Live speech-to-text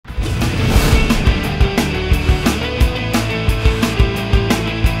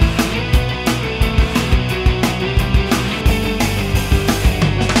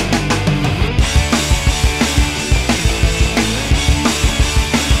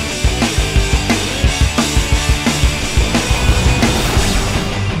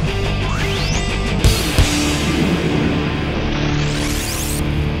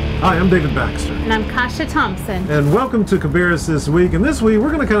Hi, I'm David Baxter. And I'm Kasha Thompson. And welcome to Cabarrus This Week. And this week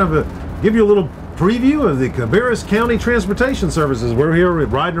we're going to kind of give you a little preview of the Cabarrus County Transportation Services. We're here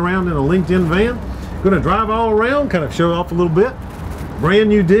riding around in a LinkedIn van. Going to drive all around, kind of show off a little bit. Brand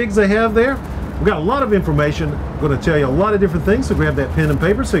new digs they have there. We've got a lot of information. Going to tell you a lot of different things, so grab that pen and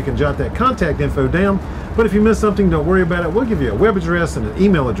paper so you can jot that contact info down. But if you miss something, don't worry about it. We'll give you a web address and an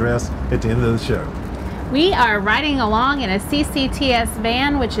email address at the end of the show. We are riding along in a CCTS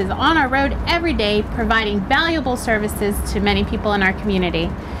van, which is on our road every day, providing valuable services to many people in our community.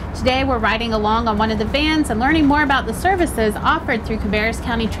 Today we're riding along on one of the vans and learning more about the services offered through Cabarrus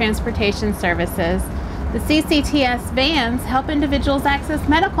County Transportation Services. The CCTS vans help individuals access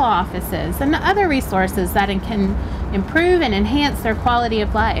medical offices and other resources that can improve and enhance their quality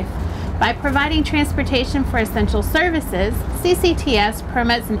of life. By providing transportation for essential services, CCTS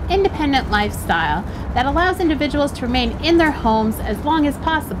promotes an independent lifestyle that allows individuals to remain in their homes as long as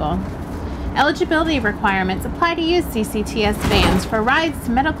possible. Eligibility requirements apply to use CCTS vans for rides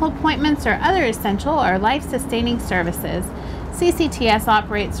to medical appointments or other essential or life-sustaining services. CCTS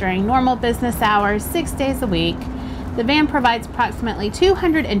operates during normal business hours, 6 days a week. The van provides approximately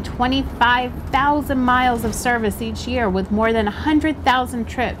 225,000 miles of service each year with more than 100,000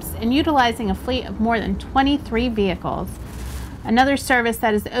 trips and utilizing a fleet of more than 23 vehicles. Another service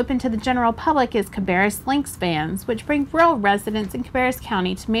that is open to the general public is Cabarrus Links vans, which bring rural residents in Cabarrus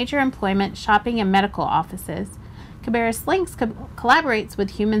County to major employment, shopping, and medical offices. Cabarrus Links collaborates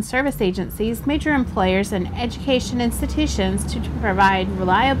with human service agencies, major employers, and education institutions to provide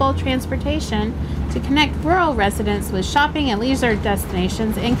reliable transportation to connect rural residents with shopping and leisure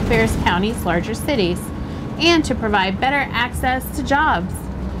destinations in Cabarrus County's larger cities, and to provide better access to jobs.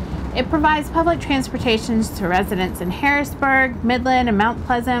 It provides public transportation to residents in Harrisburg, Midland, and Mount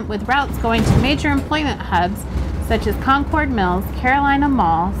Pleasant, with routes going to major employment hubs such as Concord Mills, Carolina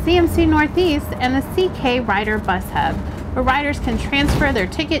Mall, CMC Northeast, and the CK Rider Bus Hub, where riders can transfer their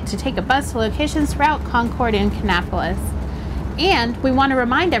ticket to take a bus to locations throughout Concord and Kannapolis. And we want to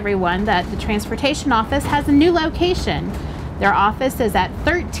remind everyone that the Transportation Office has a new location. Their office is at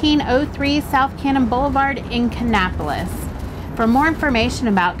 1303 South Cannon Boulevard in Kannapolis. For more information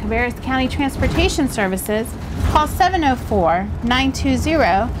about Cabarrus County Transportation Services, call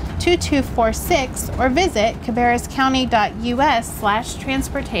 704-920-2246 or visit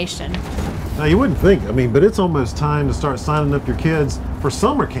cabarruscounty.us/transportation. Now you wouldn't think, but it's almost time to start signing up your kids for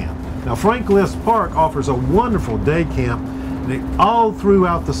summer camp. Now Frank List Park offers a wonderful day camp all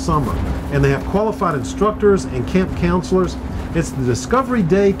throughout the summer, and they have qualified instructors and camp counselors. It's the Discovery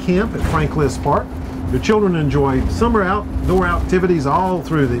Day Camp at Frank List Park. Your children enjoy summer outdoor activities all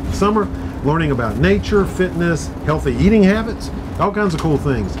through the summer, learning about nature, fitness, healthy eating habits, all kinds of cool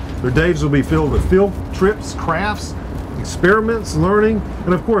things. Their days will be filled with field trips, crafts, experiments, learning,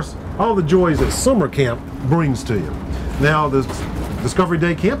 and of course, all the joys that summer camp brings to you. Now, the Discovery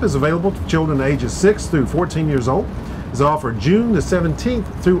Day Camp is available to children ages 6 through 14 years old. It's offered June the 17th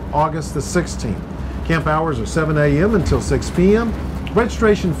through August the 16th. Camp hours are 7 a.m. until 6 p.m.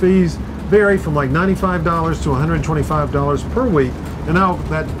 Registration fees vary from like $95 to $125 per week, and now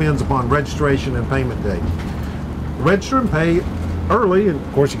that depends upon registration and payment date. Register and pay early, and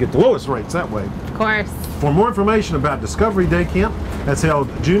of course you get the lowest rates that way. Of course. For more information about Discovery Day Camp, that's held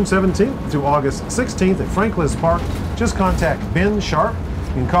June 17th to August 16th at Frank List Park, just contact Ben Sharp.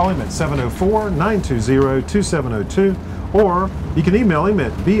 You can call him at 704-920-2702, or you can email him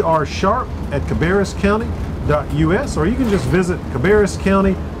at brsharp@cabarruscounty.us, or you can just visit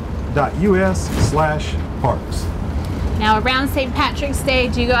cabarruscounty.us/parks. Now around St. Patrick's Day,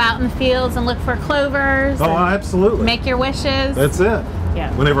 do you go out in the fields and look for clovers? Oh, absolutely. Make your wishes? That's it.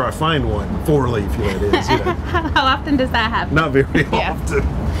 Yeah. Whenever I find one, 4-leaf, that is. How often does that happen? Not very often.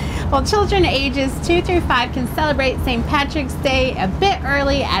 Well, children ages 2 through 5 can celebrate St. Patrick's Day a bit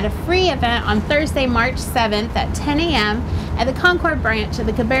early at a free event on Thursday, March 7th at 10 a.m. at the Concord branch of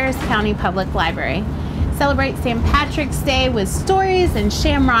the Cabarrus County Public Library. Celebrate St. Patrick's Day with stories and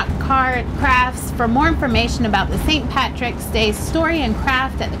shamrock crafts. For more information about the St. Patrick's Day story and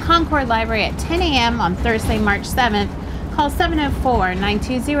craft at the Concord Library at 10 a.m. on Thursday, March 7th, call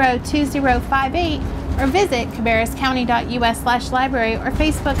 704-920-2058 or visit cabarruscounty.us/library or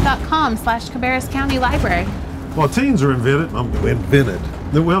facebook.com/Cabarrus County Library. Well, teens are invented.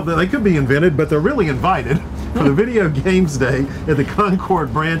 Well, they could be invented, but they're really invited for the Video Games Day at the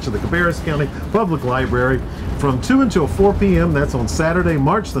Concord branch of the Cabarrus County Public Library. from 2 until 4 p.m. That's on Saturday,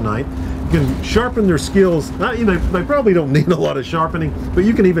 March the 9th. You can sharpen their skills. They probably don't need a lot of sharpening, but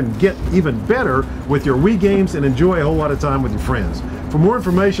you can even get even better with your Wii games and enjoy a whole lot of time with your friends. For more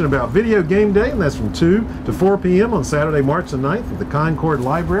information about Video Game Day, and that's from 2 to 4 p.m. on Saturday, March the 9th at the Concord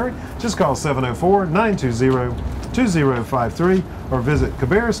Library, just call 704-920-2053 or visit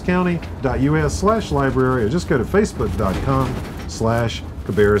cabarruscounty.us/library or just go to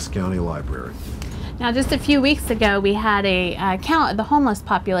facebook.com/Cabarrus County Library. Now, just a few weeks ago, we had a count of the homeless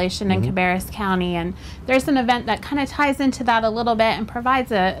population in Cabarrus County, and there's an event that kind of ties into that a little bit and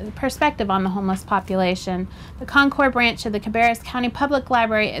provides a perspective on the homeless population. The Concord branch of the Cabarrus County Public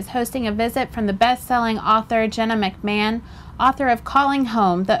Library is hosting a visit from the best-selling author Jenna McMahon, author of Calling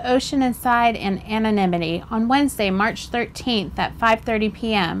Home, The Ocean Inside and Anonymity, on Wednesday, March 13th at 5:30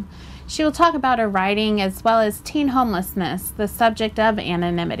 p.m. She will talk about her writing as well as teen homelessness, the subject of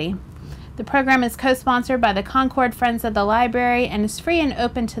anonymity. The program is co-sponsored by the Concord Friends of the Library and is free and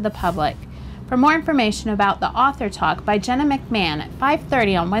open to the public. For more information about the author talk by Jenna McMahon at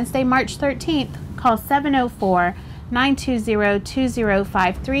 5:30 on Wednesday, March 13th, call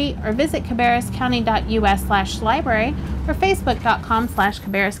 704-920-2053 or visit cabarruscounty.us/library or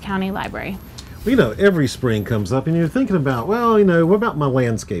facebook.com/Cabarrus County Library. Well, every spring comes up and you're thinking about, what about my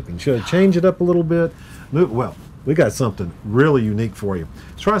landscaping? Should I change it up a little bit? Well, we got something really unique for you.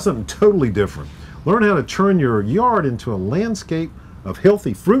 Let's try something totally different. Learn how to turn your yard into a landscape of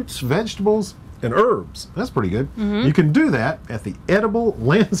healthy fruits, vegetables, and herbs. That's pretty good. You can do that at the Edible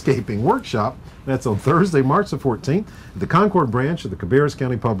Landscaping Workshop. That's on Thursday, March the 14th at the Concord branch of the Cabarrus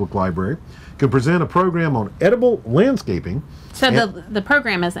County Public Library. You can present a program on edible landscaping. So the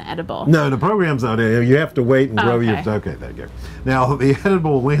program isn't edible? No, the program's not edible. You have to wait and grow your... Okay. Okay, there you go. Now, the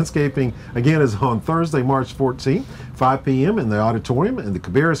edible landscaping, again, is on Thursday, March 14th, 5 p.m. in the auditorium, and the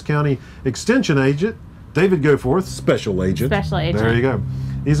Cabarrus County Extension Agent, David Goforth, Special Agent. Special Agent. There you go.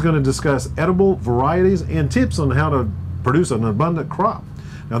 He's going to discuss edible varieties and tips on how to produce an abundant crop.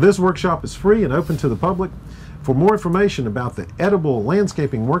 Now, this workshop is free and open to the public. For more information about the Edible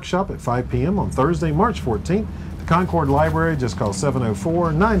Landscaping Workshop at 5 p.m. on Thursday, March 14th, the Concord Library, just call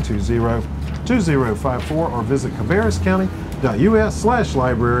 704-920-2054 or visit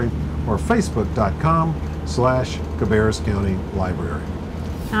cabarruscounty.us/library or facebook.com/Cabarrus County Library.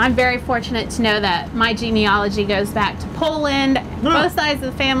 I'm very fortunate to know that my genealogy goes back to Poland. Both sides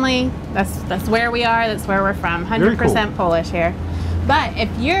of the family, that's where we are, that's where we're from. 100% Polish here. But if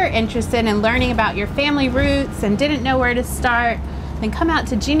you're interested in learning about your family roots and didn't know where to start, then come out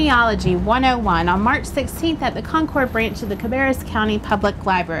to Genealogy 101 on March 16th at the Concord branch of the Cabarrus County Public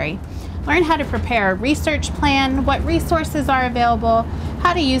Library. Learn how to prepare a research plan, what resources are available,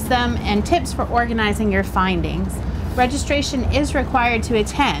 how to use them, and tips for organizing your findings. Registration is required to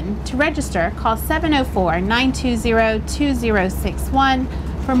attend. To register, call 704-920-2061.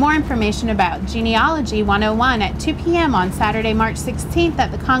 For more information about Genealogy 101 at 2 p.m. on Saturday, March 16th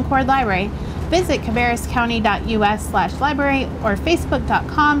at the Concord Library, visit cabarruscounty.us/library or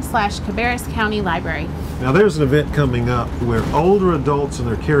facebook.com/Cabarrus County Library. Now, there's an event coming up where older adults and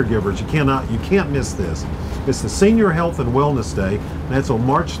their caregivers, you can't miss this. It's the Senior Health and Wellness Day, and that's on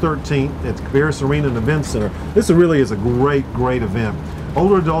March 13th at the Cabarrus Arena and Event Center. This really is a great event.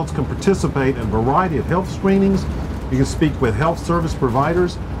 Older adults can participate in a variety of health screenings. You can speak with health service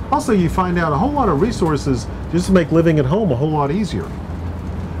providers. Also, you find out a whole lot of resources just to make living at home a whole lot easier.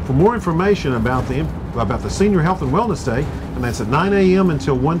 For more information about the Senior Health and Wellness Day, and that's at 9 a.m.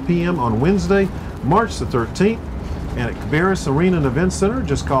 until 1 p.m. on Wednesday, March the 13th, and at Cabarrus Arena and Event Center,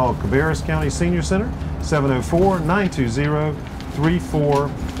 just call Cabarrus County Senior Center,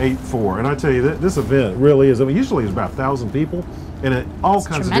 704-920-3484. And I tell you, this event really is, usually it's about 1,000 people, and at all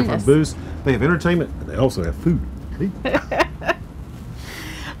kinds of different booths. They have entertainment, and they also have food.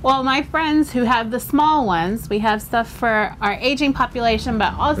 Well, my friends who have the small ones, we have stuff for our aging population,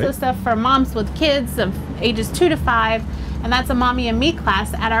 but also stuff for moms with kids of ages 2 to 5, and that's a Mommy and Me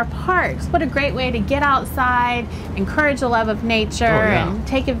class at our parks. What a great way to get outside, encourage a love of nature, and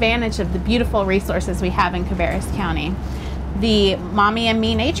take advantage of the beautiful resources we have in Cabarrus County. The Mommy and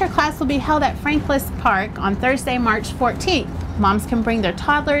Me nature class will be held at Franklin Park on Thursday, March 14th. Moms can bring their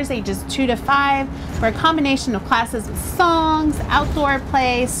toddlers ages 2 to 5 for a combination of classes with songs, outdoor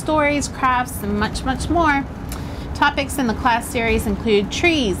play, stories, crafts, and much more. Topics in the class series include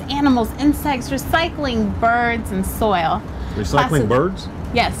trees, animals, insects, recycling, birds, and soil. Recycling birds?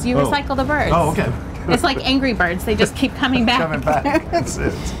 Yes, you recycle the birds. Oh, okay. It's like Angry Birds. They just keep coming back. Coming back. That's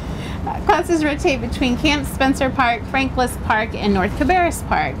it. Classes rotate between Camp Spencer Park, Franklin Park, and North Cabarrus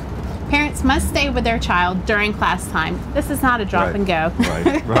Park. Parents must stay with their child during class time. This is not a drop and go.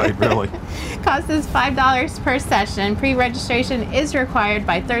 Right, really. Cost is $5 per session. Pre-registration is required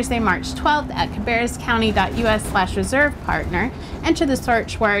by Thursday, March 12th at cabarruscounty.us/reserve partner. Enter the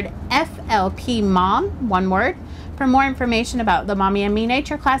search word FLP Mom, one word. For more information about the Mommy and Me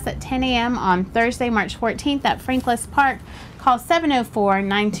Nature class at 10 a.m. on Thursday, March 14th at Franklin Park, call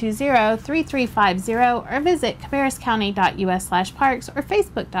 704-920-3350 or visit cabarruscounty.us/parks or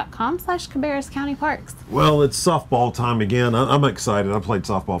facebook.com/cabarruscountyparks. Well, it's softball time again. I'm excited. I played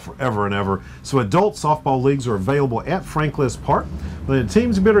softball forever and ever. So adult softball leagues are available at Franklin Park. The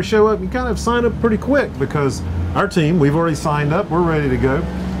teams better show up. You kind of sign up pretty quick because our team, we've already signed up. We're ready to go.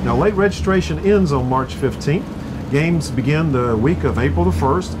 Now, late registration ends on March 15th. Games begin the week of April the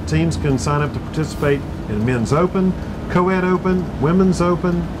 1st. Teams can sign up to participate in Men's Open, Co-Ed Open, Women's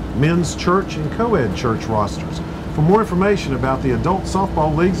Open, Men's Church, and Co-Ed Church rosters. For more information about the adult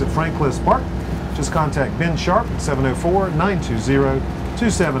softball leagues at Franklin Park, just contact Ben Sharp at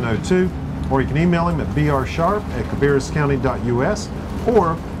 704-920-2702, or you can email him at brsharp@cabarruscounty.us,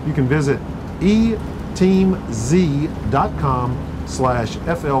 or you can visit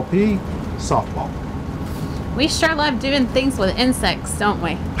eteamz.com/FLP softball. We sure love doing things with insects, don't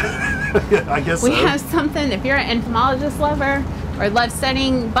we? Yeah, I guess we have something. If you're an entomologist lover or love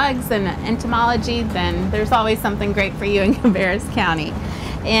studying bugs and entomology, then there's always something great for you in Cabarrus County.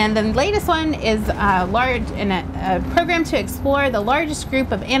 And the latest one is a program to explore the largest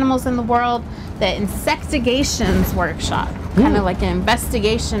group of animals in the world, the Insectigations Workshop, kind of like an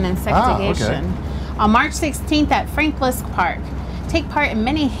investigation insectigation. On March 16th at Franklin Park. Take part in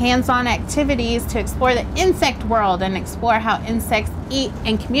many hands-on activities to explore the insect world and explore how insects eat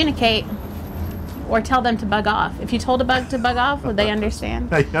and communicate, or tell them to bug off. If you told a bug to bug off, would they understand?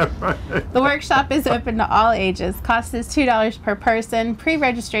 Yeah, right. The workshop is open to all ages. Cost is $2 per person.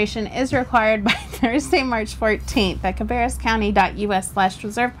 Pre-registration is required by Thursday, March 14th at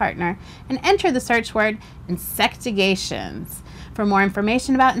cabarruscounty.us/reserve partner and enter the search word Insectigations. For more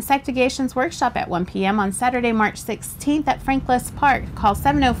information about Insectigations Workshop at 1 p.m. on Saturday, March 16th at Franklin Park, call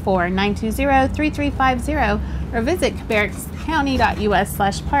 704-920-3350 or visit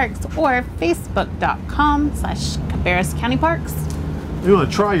cabarruscounty.us/parks or facebook.com/cabarruscountyparks. You want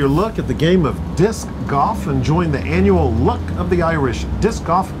to try your luck at the game of disc golf and join the annual Luck of the Irish Disc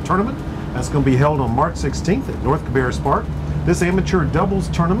Golf Tournament. That's going to be held on March 16th at North Cabarrus Park. This amateur doubles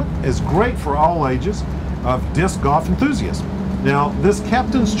tournament is great for all ages of disc golf enthusiasts. Now, this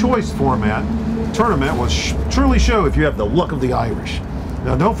Captain's Choice format tournament will truly show if you have the luck of the Irish.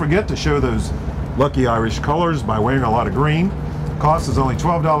 Now, don't forget to show those lucky Irish colors by wearing a lot of green. Cost is only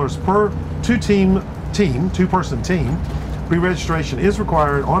 $12 per two-person team. Pre-registration is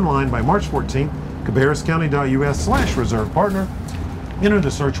required online by March 14th. cabarruscounty.us/reserve partner. Enter the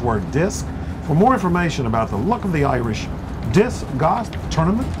search word DISC. For more information about the Luck of the Irish Disc Golf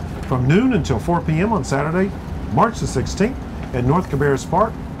Tournament from noon until 4 p.m. on Saturday, March the 16th at North Cabarrus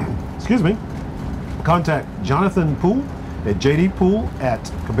Park, excuse me, contact Jonathan Poole at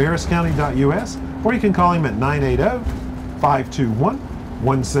jdpoole@cabarruscounty.us, or you can call him at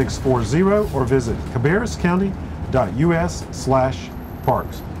 980-521-1640 or visit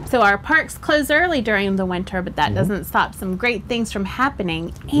cabarruscounty.us/parks. So our parks close early during the winter, but that doesn't stop some great things from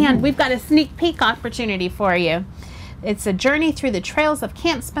happening. And we've got a sneak peek opportunity for you. It's a journey through the trails of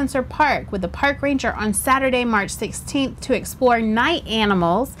Camp Spencer Park with the park ranger on Saturday, March 16th to explore night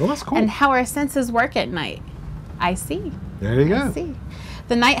animals and how our senses work at night. I see. There you go. I see.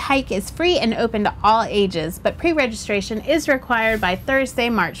 The night hike is free and open to all ages, but pre-registration is required by Thursday,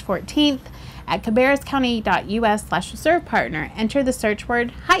 March 14th at cabarruscounty.us/reserve partner. Enter the search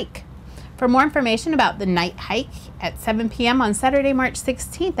word hike. For more information about the night hike at 7 p.m. on Saturday, March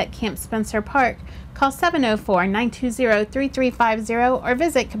 16th at Camp Spencer Park, call 704-920-3350 or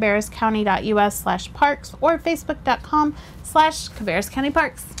visit cabarruscounty.us/parks or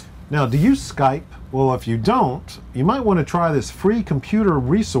facebook.com/cabarruscountyparks. Now, do you Skype? Well, if you don't, you might want to try this free computer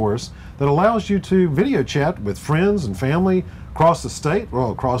resource that allows you to video chat with friends and family across the state,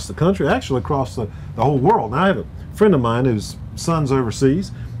 well, across the country, actually across the whole world. Now, I have a friend of mine whose son's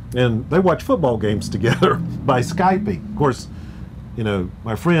overseas, and they watch football games together by Skyping. Of course, you know,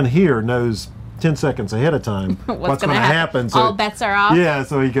 my friend here knows 10 seconds ahead of time what's going to happen. So, all bets are off. Yeah,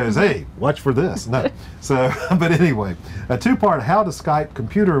 so he goes, hey, watch for this. No. So, but anyway, a two-part How to Skype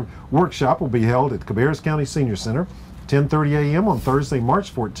computer workshop will be held at Cabarrus County Senior Center, 10:30 a.m. on Thursday,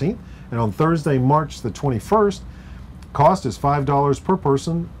 March 14th, and on Thursday, March the 21st. Cost is $5 per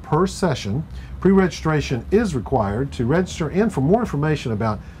person per session. Pre-registration is required to register, and for more information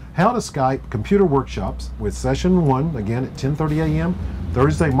about how to Skype computer workshops with session 1, again at 10:30 a.m.,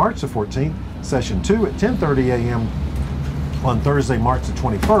 Thursday, March the 14th, Session 2 at 10:30 a.m. on Thursday, March the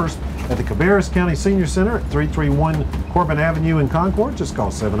 21st at the Cabarrus County Senior Center at 331 Corbin Avenue in Concord. Just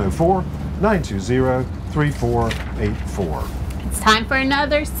call 704-920-3484. It's time for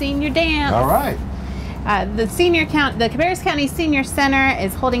another senior dance. All right. The Cabarrus County Senior Center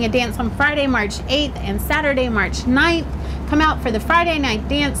is holding a dance on Friday, March 8th and Saturday, March 9th. Come out for the Friday night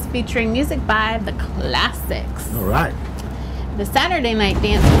dance featuring music by the Classics. All right. The Saturday night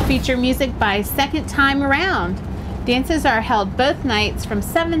dance will feature music by Second Time Around. Dances are held both nights from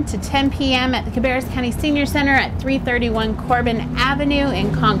 7 to 10 p.m. at the Cabarrus County Senior Center at 331 Corbin Avenue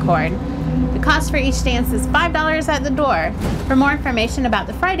in Concord. The cost for each dance is $5 at the door. For more information about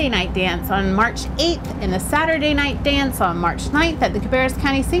the Friday night dance on March 8th and the Saturday night dance on March 9th at the Cabarrus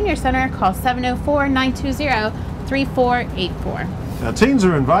County Senior Center, call 704-920-3484. Now, teens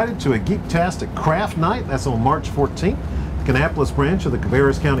are invited to a Geektastic Craft Night. That's on March 14th. The Kannapolis branch of the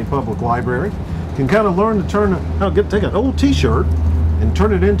Cabarrus County Public Library. You can kind of learn to take an old t-shirt and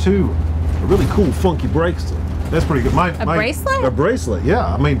turn it into a really cool, funky bracelet. That's pretty good. A bracelet? A bracelet, yeah.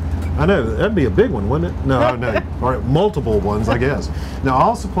 I mean, I know, that'd be a big one, wouldn't it? No, no. All right, multiple ones, I guess. Now,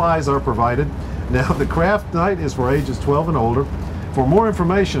 all supplies are provided. Now, the craft night is for ages 12 and older. For more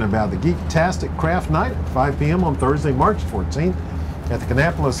information about the Geektastic Craft Night at 5 p.m. on Thursday, March 14th at the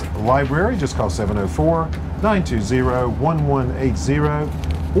Kannapolis Library, just call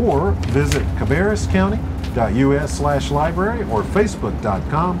 704-920-1180 or visit cabarruscounty.us/library or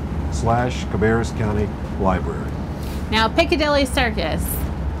facebook.com/Cabarrus County Library. Now, Piccadilly Circus.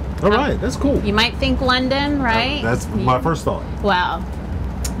 All right, that's cool. You might think London, right? That's my first thought. Well,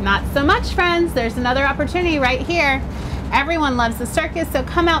 not so much, friends. There's another opportunity right here. Everyone loves the circus, so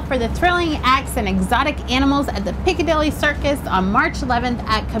come out for the thrilling acts and exotic animals at the Piccadilly Circus on March 11th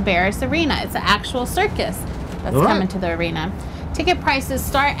at Cabarrus Arena. It's an actual circus that's coming to the arena. Ticket prices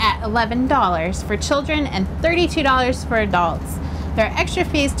start at $11 for children and $32 for adults. There are extra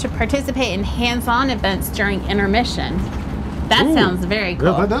fees to participate in hands-on events during intermission. That sounds very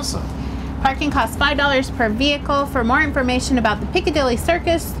cool. Yeah, that does sound. Parking costs $5 per vehicle. For more information about the Piccadilly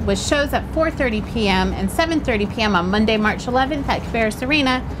Circus, with shows at 4:30 p.m. and 7:30 p.m. on Monday, March 11th at Cabarrus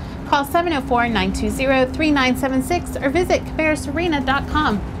Arena, call 704-920-3976 or visit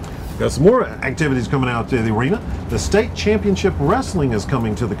cabarrusarena.com. Got some more activities coming out to the arena. The State Championship Wrestling is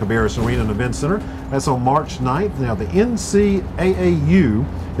coming to the Cabarrus Arena and Event Center. That's on March 9th. Now, the NCAAU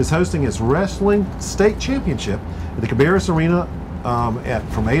is hosting its Wrestling State Championship at the Cabarrus Arena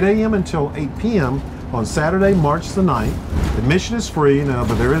from 8 a.m. until 8 p.m. on Saturday, March the 9th. Admission is free now,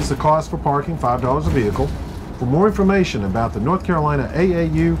 but there is a cost for parking, $5 a vehicle. For more information about the North Carolina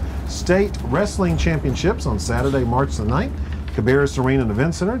AAU State Wrestling Championships on Saturday, March the 9th, Cabarrus Arena and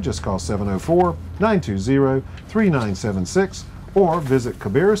Event Center, just call 704-920-3976 or visit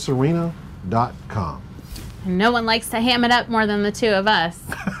cabarrusarena.com. No one likes to ham it up more than the two of us.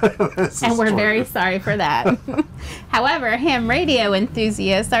 And we're very sorry for that. However, ham radio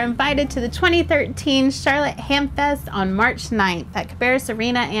enthusiasts are invited to the 2013 Charlotte Ham Fest on March 9th at Cabarrus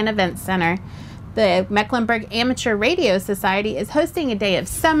Arena and Event Center. The Mecklenburg Amateur Radio Society is hosting a day of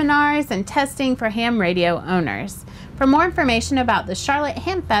seminars and testing for ham radio owners. For more information about the Charlotte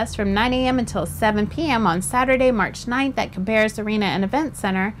Ham Fest from 9 a.m. until 7 p.m. on Saturday, March 9th at Cabarrus Arena and Event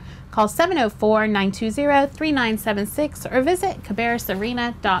Center, call 704-920-3976 or visit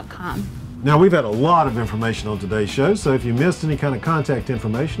cabarrusarena.com. Now, we've had a lot of information on today's show, so if you missed any kind of contact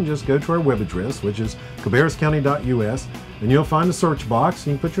information, just go to our web address, which is cabarruscounty.us, and you'll find a search box.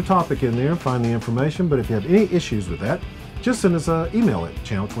 You can put your topic in there and find the information, but if you have any issues with that, just send us an email at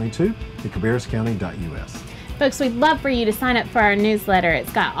channel22@cabarruscounty.us. Folks, we'd love for you to sign up for our newsletter.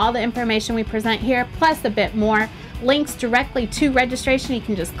 It's got all the information we present here, plus a bit more. Links directly to registration. You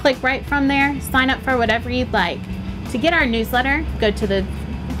can just click right from there, sign up for whatever you'd like. To get our newsletter, go to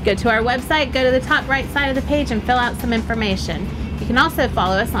our website, go to the top right side of the page and fill out some information. You can also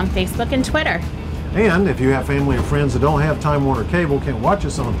follow us on Facebook and Twitter. And if you have family or friends that don't have Time Warner Cable, can't watch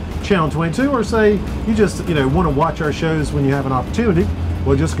us on Channel 22, or say you just want to watch our shows when you have an opportunity,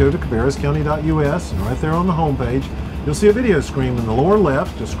 well, just go to cabarruscounty.us, and right there on the homepage, you'll see a video screen in the lower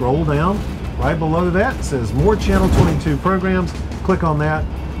left. Just scroll down. Right below that, it says More Channel 22 Programs. Click on that.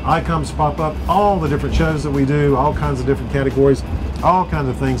 Icons pop up. All the different shows that we do, all kinds of different categories, all kinds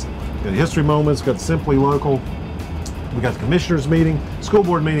of things. Got history moments, got Simply Local. We got the commissioners meeting, school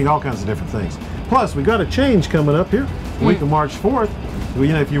board meeting, all kinds of different things. Plus, we got a change coming up here, the week of March 4th.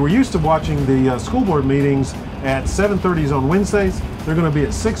 If you were used to watching the school board meetings at 7:30s on Wednesdays, they're going to be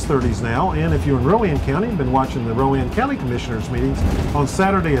at 6:30s now. And if you're in Rowan County and been watching the Rowan County Commissioners meetings on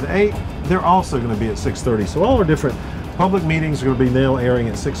Saturday at 8, they're also going to be at 6:30. So all our different Public meetings are going to be now airing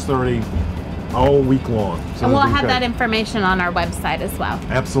at 6:30 all week long. So and we'll it'll be have great. that information on our website as well.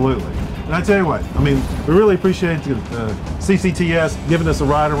 Absolutely. And I tell you what, I mean, we really appreciate CCTS giving us a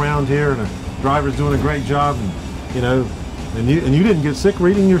ride around here, and the driver's doing a great job. And, you know, and you didn't get sick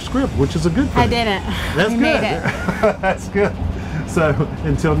reading your script, which is a good thing. I didn't. That's I good. made it. That's good. So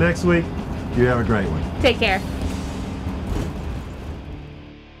until next week, you have a great one. Take care.